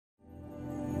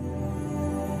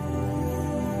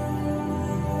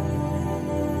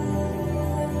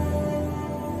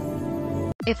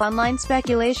If online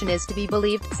speculation is to be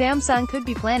believed, Samsung could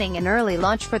be planning an early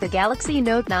launch for the Galaxy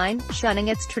Note 9, shunning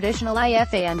its traditional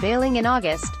IFA unveiling in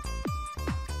August.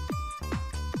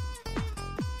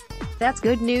 That's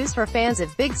good news for fans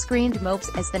of big-screened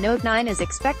mobs, as the Note 9 is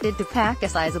expected to pack a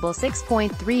sizable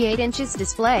 6.38 inches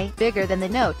display, bigger than the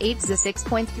Note 8's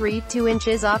 6.32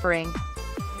 inches offering.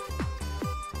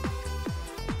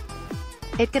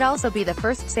 It could also be the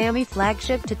first Sammy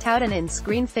flagship to tout an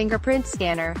in-screen fingerprint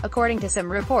scanner, according to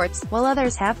some reports, while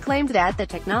others have claimed that the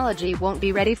technology won't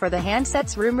be ready for the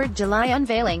handset's rumored July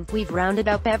unveiling. We've rounded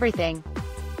up everything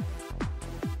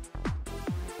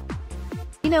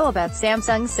we know about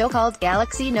Samsung's so-called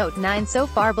Galaxy Note 9 so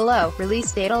far below.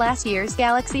 Release date: last year's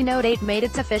Galaxy Note 8 made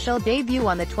its official debut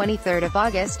on the 23rd of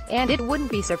August, and it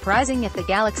wouldn't be surprising if the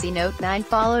Galaxy Note 9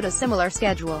 followed a similar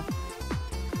schedule.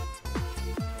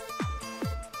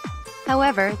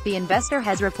 However, the investor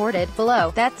has reported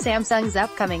below that Samsung's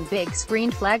upcoming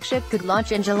big-screened flagship could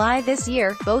launch in July this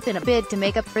year, both in a bid to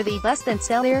make up for the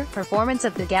less-than-stellar performance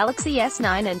of the Galaxy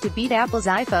S9 and to beat Apple's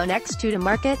iPhone X2 to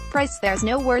market price. There's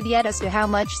no word yet as to how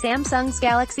much Samsung's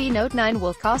Galaxy Note 9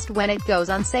 will cost when it goes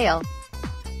on sale.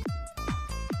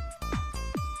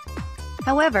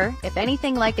 However, if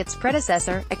anything like its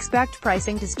predecessor, expect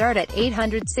pricing to start at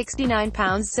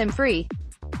 £869 SIM-free.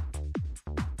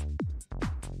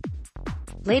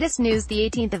 Latest news: the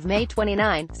 18th of May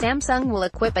 29, Samsung will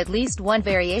equip at least one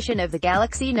variation of the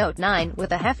Galaxy Note 9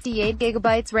 with a hefty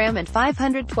 8GB RAM and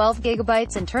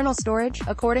 512GB internal storage,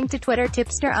 according to Twitter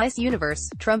tipster Ice Universe,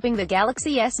 trumping the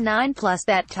Galaxy S9 Plus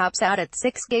that tops out at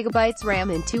 6GB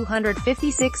RAM and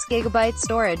 256GB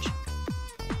storage.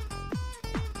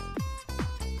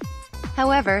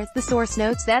 However, the source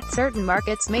notes that certain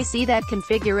markets may see that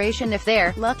configuration if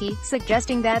they're lucky,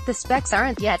 suggesting that the specs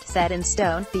aren't yet set in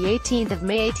stone. The 18th of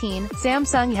May 18,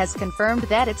 Samsung has confirmed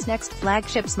that its next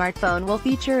flagship smartphone will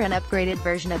feature an upgraded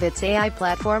version of its AI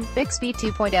platform, Bixby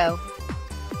 2.0.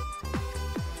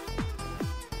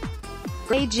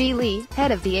 A.G. Lee,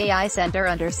 head of the AI Center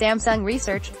under Samsung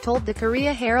Research, told the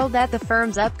Korea Herald that the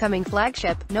firm's upcoming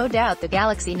flagship, no doubt the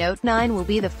Galaxy Note 9, will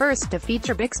be the first to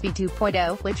feature Bixby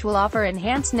 2.0, which will offer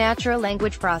enhanced natural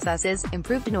language processes,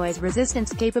 improved noise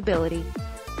resistance capability,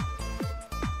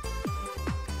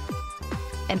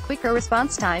 and quicker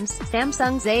response times.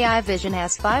 Samsung's AI vision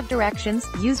has 5 directions: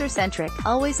 user-centric,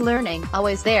 always learning,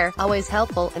 always there, always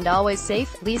helpful, and always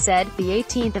safe, Lee said. The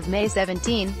 18th of May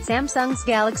 17, Samsung's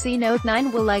Galaxy Note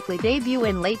 9 will likely debut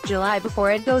in late July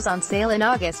before it goes on sale in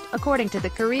August, according to the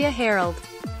Korea Herald.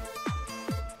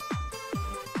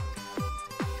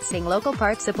 Local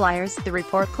parts suppliers, the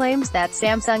report claims that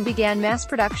Samsung began mass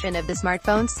production of the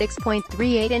smartphone's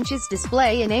 6.38 inches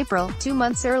display in April, 2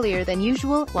 months earlier than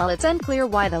usual. While it's unclear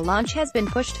why the launch has been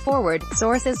pushed forward,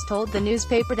 sources told the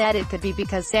newspaper that it could be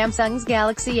because Samsung's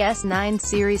Galaxy S9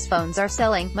 series phones are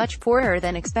selling much poorer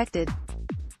than expected.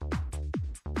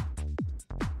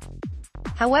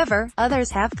 However, others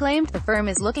have claimed the firm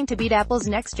is looking to beat Apple's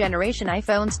next-generation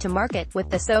iPhones to market, with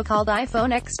the so-called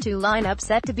iPhone X2 lineup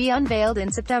set to be unveiled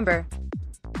in September.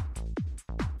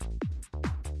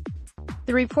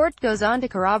 The report goes on to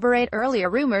corroborate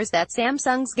earlier rumors that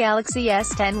Samsung's Galaxy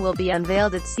S10 will be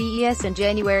unveiled at CES in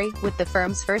January, with the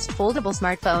firm's first foldable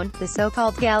smartphone, the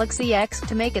so-called Galaxy X,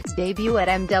 to make its debut at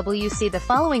MWC the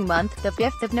following month. The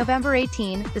 5th of November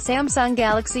 18, the Samsung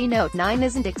Galaxy Note 9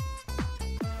 isn't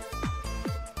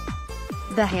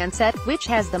The handset, which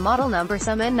has the model number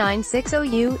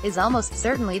SUM-N960U, is almost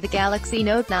certainly the Galaxy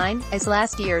Note 9, as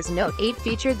last year's Note 8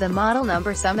 featured the model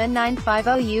number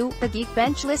SUM-N950U. The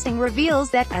Geekbench listing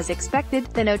reveals that, as expected,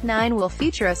 the Note 9 will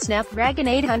feature a Snapdragon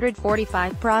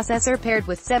 845 processor paired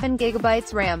with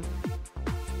 7GB RAM.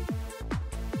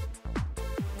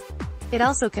 It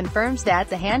also confirms that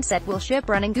the handset will ship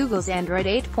running Google's Android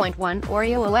 8.1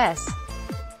 Oreo OS.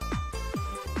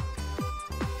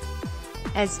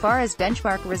 As far as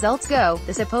benchmark results go,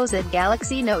 the supposed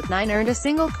Galaxy Note 9 earned a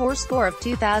single-core score of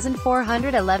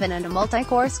 2,411 and a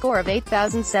multi-core score of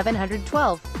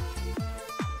 8,712.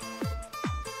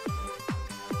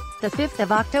 The 5th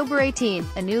of October 18,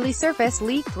 a newly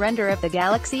surface-leaked render of the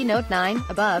Galaxy Note 9,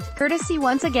 above, courtesy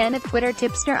once again of Twitter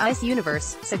tipster Ice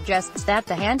Universe, suggests that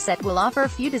the handset will offer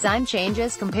few design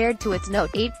changes compared to its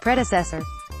Note 8 predecessor.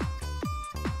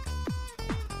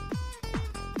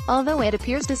 Although it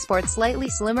appears to sport slightly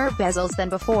slimmer bezels than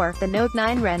before, the Note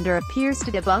 9 render appears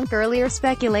to debunk earlier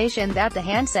speculation that the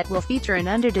handset will feature an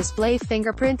under-display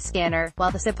fingerprint scanner,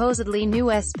 while the supposedly new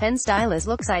S Pen stylus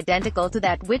looks identical to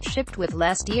that which shipped with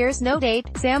last year's Note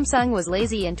 8. Samsung was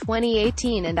lazy in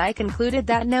 2018 and I concluded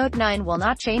that Note 9 will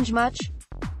not change much.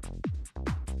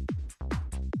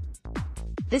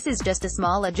 This is just a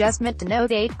small adjustment to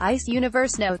Note 8, Ice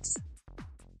Universe notes.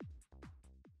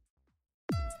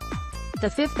 The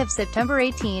 5th of September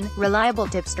 18, reliable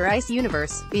tipster Ice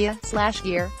Universe, via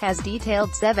 /gear, has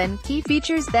detailed 7 key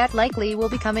features that likely will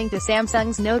be coming to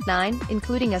Samsung's Note 9,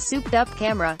 including a souped-up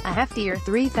camera, a heftier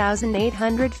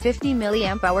 3,850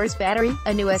 mAh battery,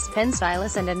 a new S Pen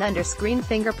stylus and an under-screen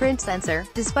fingerprint sensor,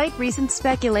 despite recent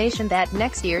speculation that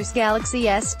next year's Galaxy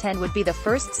S10 would be the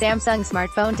first Samsung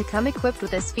smartphone to come equipped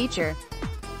with this feature.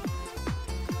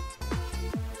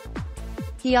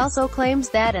 He also claims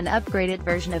that an upgraded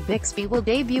version of Bixby will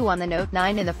debut on the Note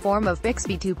 9 in the form of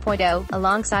Bixby 2.0,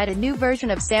 alongside a new version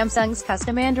of Samsung's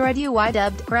custom Android UI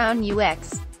dubbed Crown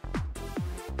UX.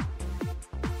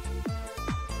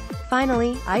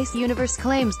 Finally, Ice Universe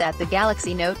claims that the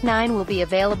Galaxy Note 9 will be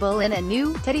available in a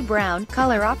new, teddy brown,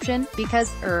 color option,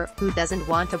 because, who doesn't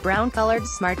want a brown-colored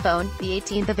smartphone? The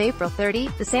 18th of April 30,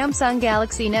 the Samsung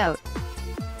Galaxy Note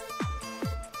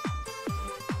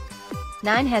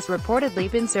 9 has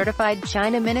reportedly been certified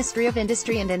China Ministry of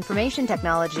Industry and Information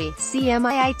Technology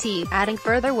 (CMIIT), adding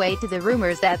further weight to the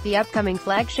rumors that the upcoming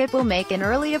flagship will make an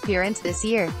early appearance this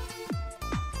year.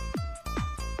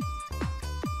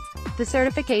 The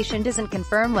certification doesn't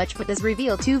confirm much but does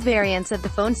reveal 2 variants of the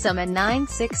phone, some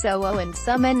N9600 and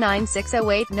some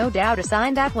N9608, no doubt a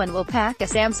sign that one will pack a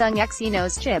Samsung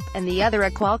Exynos chip, and the other a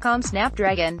Qualcomm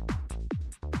Snapdragon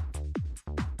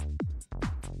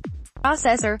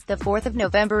processor. The 4th of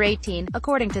November 18,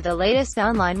 according to the latest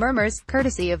online murmurs,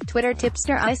 courtesy of Twitter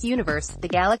tipster Ice Universe, the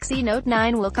Galaxy Note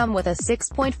 9 will come with a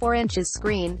 6.4 inches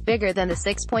screen, bigger than the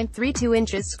 6.32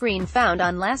 inches screen found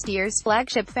on last year's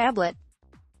flagship phablet.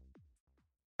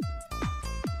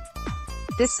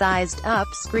 This sized-up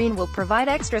screen will provide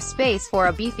extra space for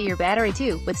a beefier battery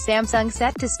too, with Samsung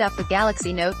set to stuff the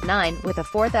Galaxy Note 9 with a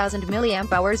 4,000 mAh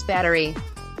battery.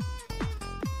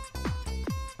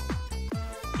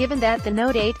 Given that the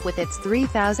Note 8, with its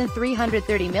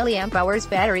 3,330 mAh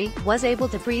battery, was able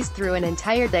to breeze through an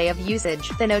entire day of usage,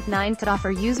 the Note 9 could offer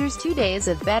users 2 days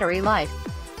of battery life.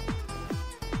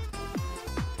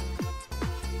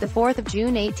 The 4th of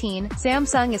June 18,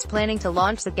 Samsung is planning to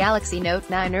launch the Galaxy Note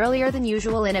 9 earlier than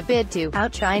usual in a bid to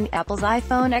outshine Apple's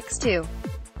iPhone X2.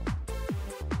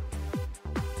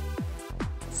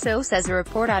 So says a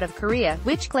report out of Korea,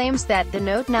 which claims that the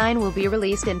Note 9 will be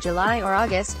released in July or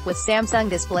August, with Samsung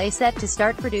Display set to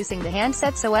start producing the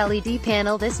handset's OLED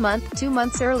panel this month, 2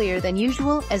 months earlier than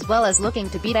usual, as well as looking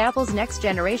to beat Apple's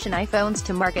next-generation iPhones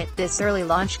to market. This early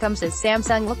launch comes as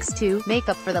Samsung looks to make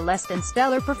up for the less than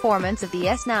stellar performance of the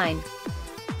S9.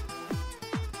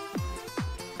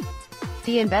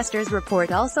 The Investors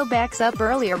report also backs up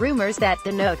earlier rumors that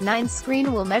the Note 9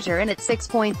 screen will measure in at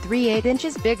 6.38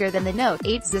 inches bigger than the Note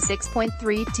 8's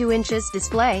 6.32 inches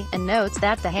display, and notes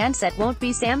that the handset won't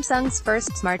be Samsung's first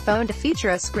smartphone to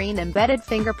feature a screen-embedded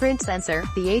fingerprint sensor.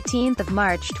 The 18th of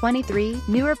March 23,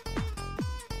 newer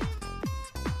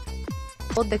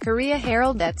told the Korea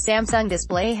Herald that Samsung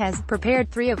Display has prepared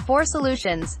 3 of 4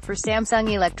 solutions for Samsung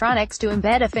Electronics to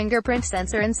embed a fingerprint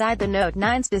sensor inside the Note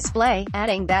 9's display,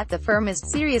 adding that the firm is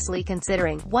seriously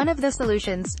considering one of the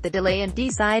solutions. The delay in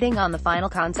deciding on the final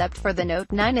concept for the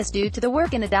Note 9 is due to the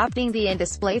work in adopting the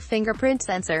in-display fingerprint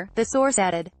sensor, the source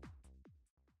added.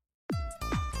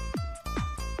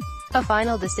 A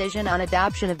final decision on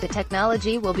adoption of the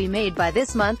technology will be made by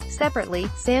this month. Separately,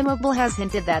 Sizable has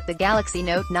hinted that the Galaxy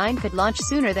Note 9 could launch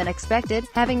sooner than expected,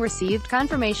 having received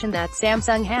confirmation that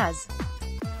Samsung has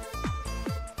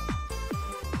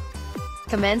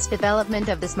commenced development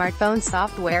of the smartphone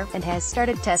software, and has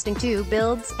started testing 2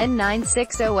 builds,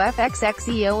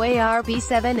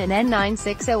 N960FXXEOAR-B7 and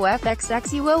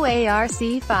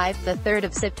N960FXXEOAR-C5. The 3rd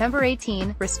of September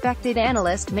 18, respected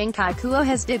analyst Ming-Chi Kuo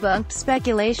has debunked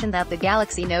speculation that the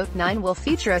Galaxy Note 9 will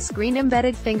feature a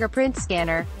screen-embedded fingerprint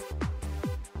scanner,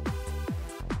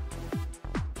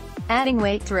 adding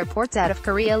weight to reports out of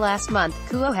Korea last month.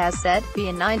 Kuo has said,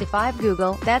 via 9to5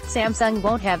 Google, that Samsung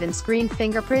won't have in-screen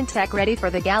fingerprint tech ready for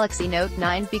the Galaxy Note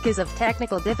 9 because of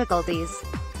technical difficulties.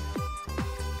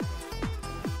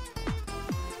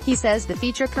 He says the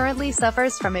feature currently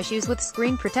suffers from issues with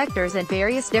screen protectors and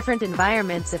various different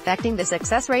environments affecting the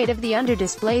success rate of the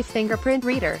under-display fingerprint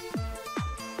reader.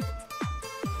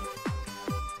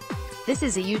 This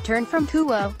is a U-turn from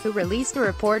Kuo, who released a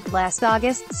report last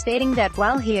August, stating that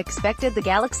while he expected the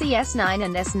Galaxy S9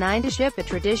 and S9 to ship a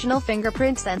traditional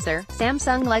fingerprint sensor,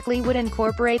 Samsung likely would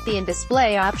incorporate the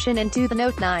in-display option into the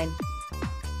Note 9.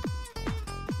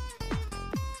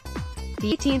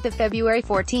 The 18th of February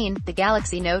 14, the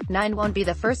Galaxy Note 9 won't be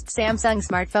the first Samsung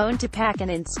smartphone to pack an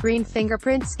in-screen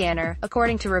fingerprint scanner,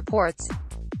 according to reports.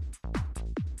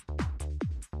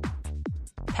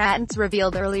 patents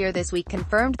revealed earlier this week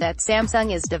confirmed that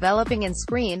Samsung is developing an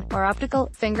screen, or optical,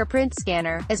 fingerprint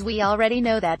scanner. As we already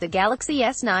know that the Galaxy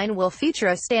S9 will feature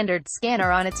a standard scanner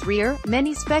on its rear,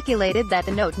 many speculated that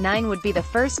the Note 9 would be the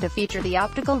first to feature the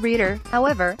optical reader.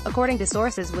 However, according to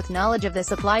sources with knowledge of the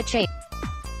supply chain,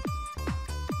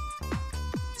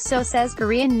 so says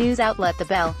Korean news outlet The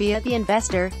Bell, via The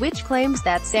Investor, which claims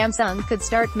that Samsung could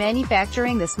start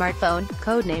manufacturing the smartphone,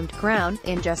 codenamed Crown,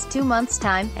 in just 2 months'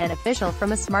 time. An official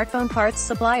from a smartphone parts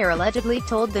supplier allegedly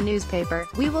told the newspaper,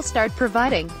 "We will start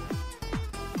providing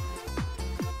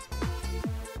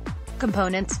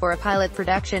components for a pilot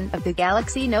production of the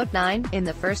Galaxy Note 9 in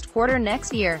the first quarter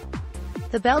next year."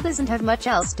 The Bell doesn't have much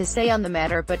else to say on the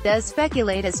matter but does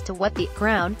speculate as to what the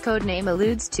Crown codename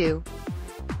alludes to.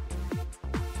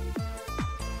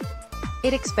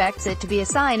 It expects it to be a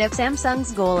sign of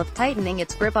Samsung's goal of tightening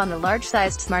its grip on the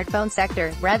large-sized smartphone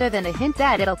sector, rather than a hint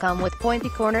that it'll come with pointy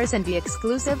corners and be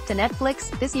exclusive to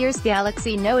Netflix. This year's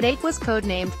Galaxy Note 8 was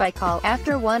codenamed Baikal,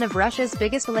 after one of Russia's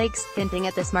biggest lakes, hinting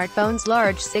at the smartphone's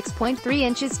large 6.3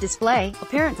 inches display,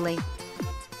 apparently.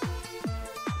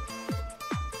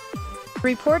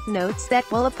 Report notes that,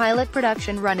 while a pilot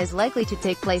production run is likely to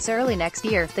take place early next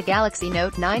year, the Galaxy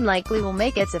Note 9 likely will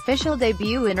make its official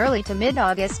debut in early to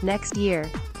mid-August next year.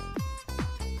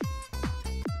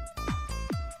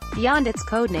 Beyond its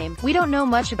codename, we don't know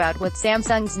much about what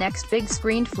Samsung's next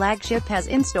big-screened flagship has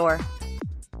in store.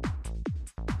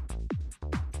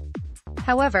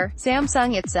 However,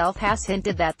 Samsung itself has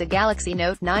hinted that the Galaxy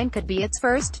Note 9 could be its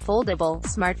first foldable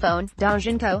smartphone. Dong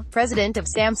Junko, president of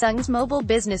Samsung's mobile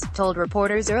business, told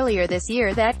reporters earlier this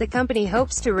year that the company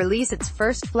hopes to release its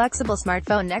first flexible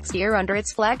smartphone next year under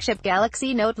its flagship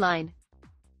Galaxy Note line.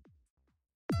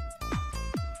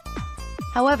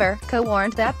 However, Ko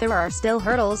warned that there are still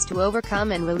hurdles to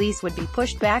overcome and release would be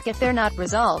pushed back if they're not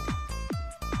resolved.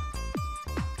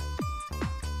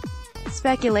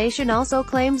 Speculation also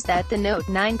claims that the Note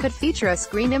 9 could feature a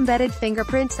screen-embedded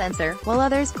fingerprint sensor, while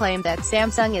others claim that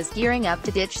Samsung is gearing up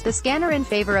to ditch the scanner in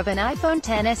favor of an iPhone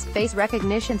X face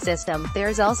recognition system.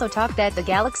 There's also talk that the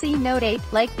Galaxy Note 8,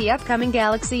 like the upcoming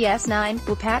Galaxy S9,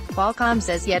 will pack Qualcomm's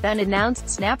as yet unannounced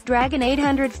Snapdragon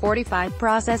 845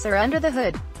 processor under the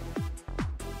hood.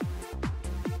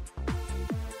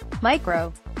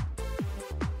 Micro